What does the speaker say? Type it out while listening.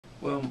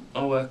Well,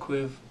 I work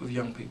with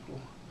young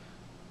people,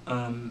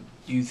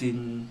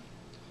 using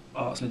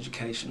arts and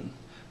education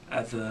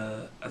as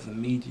a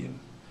medium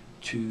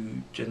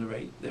to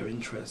generate their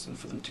interest and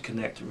for them to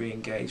connect and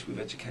re-engage with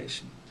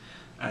education,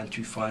 and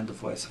to find a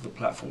voice, have a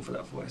platform for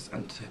that voice,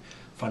 and to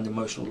find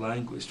emotional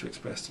language to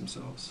express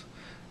themselves,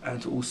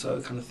 and to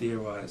also kind of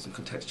theorise and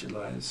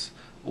contextualise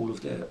all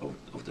of their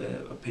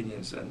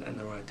opinions and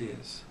their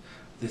ideas.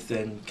 This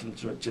then can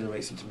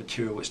generate into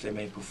material which they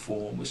may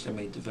perform, which they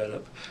may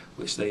develop,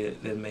 which they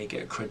then may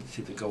get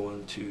accredited to go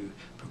on to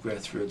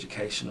progress through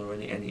education or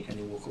any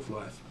walk of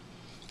life.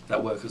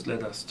 That work has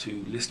led us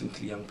to listening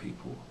to young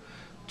people,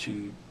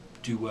 to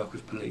do work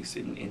with police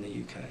in the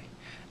UK,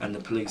 and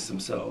the police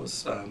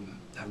themselves,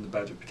 having the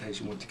bad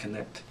reputation, want to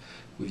connect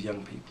with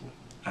young people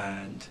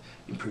and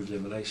improve their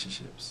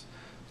relationships.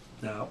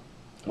 Now,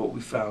 what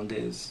we found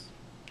is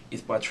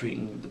by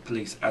treating the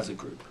police as a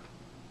group,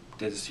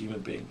 they're just human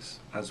beings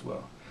as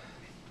well,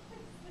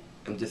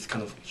 and just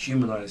kind of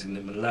humanising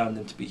them and allowing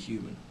them to be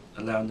human,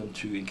 allowing them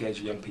to engage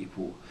with young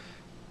people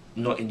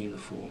not in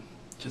uniform,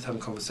 just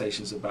having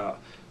conversations about,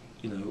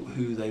 you know,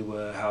 who they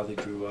were, how they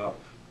grew up,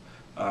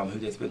 who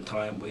they spent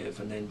time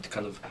with, and then to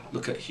kind of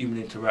look at human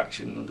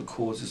interaction and the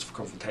causes for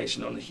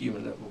confrontation on a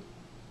human level,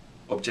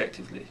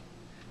 objectively,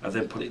 and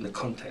then put it in the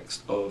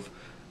context of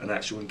an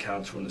actual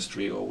encounter on the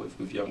street or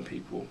with young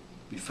people.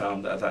 We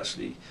found that I've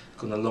actually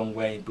gone a long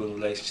way in building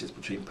relationships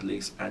between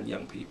police and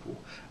young people,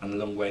 and a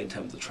long way in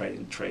terms of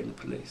training the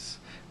police,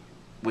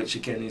 which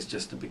again is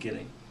just the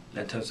beginning.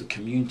 And in terms of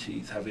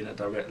communities having a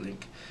direct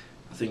link,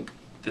 I think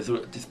there's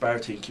a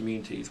disparity in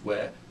communities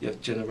where you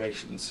have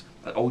generations,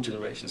 like old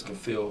generations can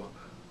feel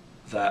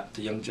that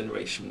the young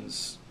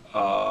generations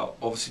are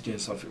obviously doing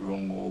something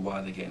wrong, or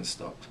why they're getting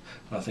stopped.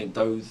 And I think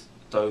those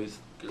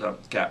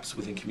gaps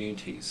within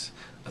communities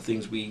are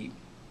things we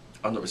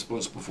are not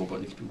responsible for but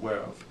need to be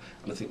aware of.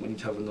 And I think we need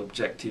to have an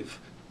objective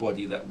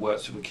body that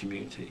works with a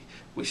community,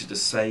 which is the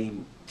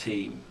same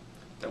team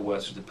that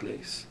works with the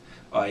police.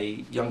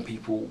 I.e., young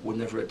people will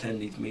never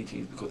attend these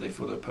meetings because they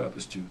feel no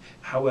purpose to.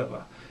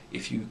 However,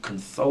 if you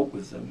consult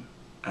with them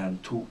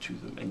and talk to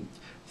them and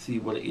see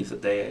what it is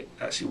that they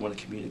actually want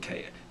to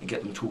communicate and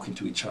get them talking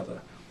to each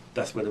other,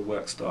 that's where the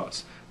work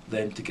starts.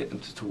 Then to get them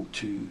to talk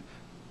to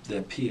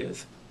their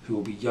peers, who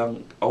will be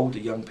older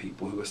young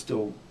people who are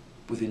still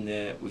within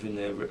their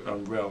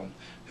realm,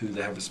 who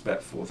they have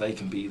respect for. They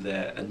can be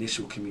their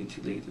initial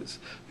community leaders,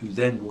 who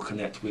then will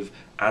connect with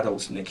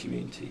adults in their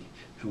community,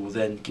 who will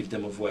then give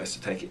them a voice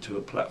to take it to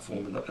a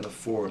platform and a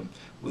forum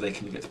where they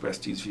can express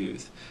these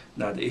views.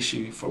 Now, the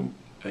issue from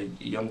a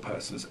young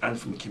person's and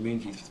from a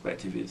community's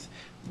perspective is,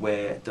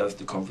 where does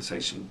the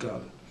conversation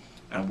go,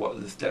 and what are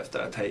the steps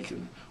that are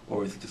taken,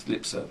 or is it just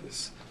lip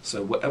service?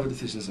 So whatever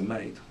decisions are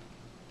made,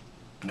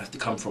 they have to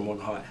come from on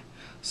high.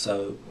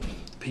 So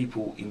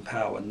people in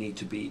power need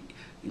to be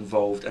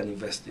involved and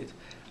invested,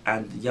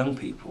 and young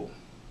people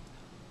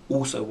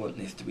also want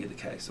this to be the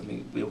case. I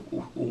mean, we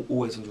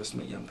always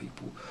underestimate young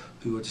people,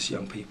 who are just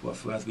young people.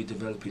 For as we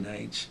develop in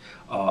age,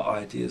 our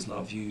ideas and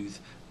our views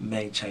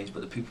may change,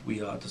 but the people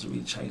we are doesn't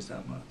really change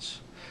that much.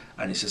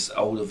 And it's just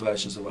older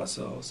versions of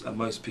ourselves, and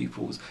most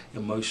people's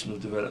emotional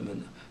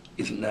development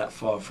isn't that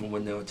far from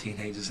when they were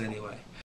teenagers anyway.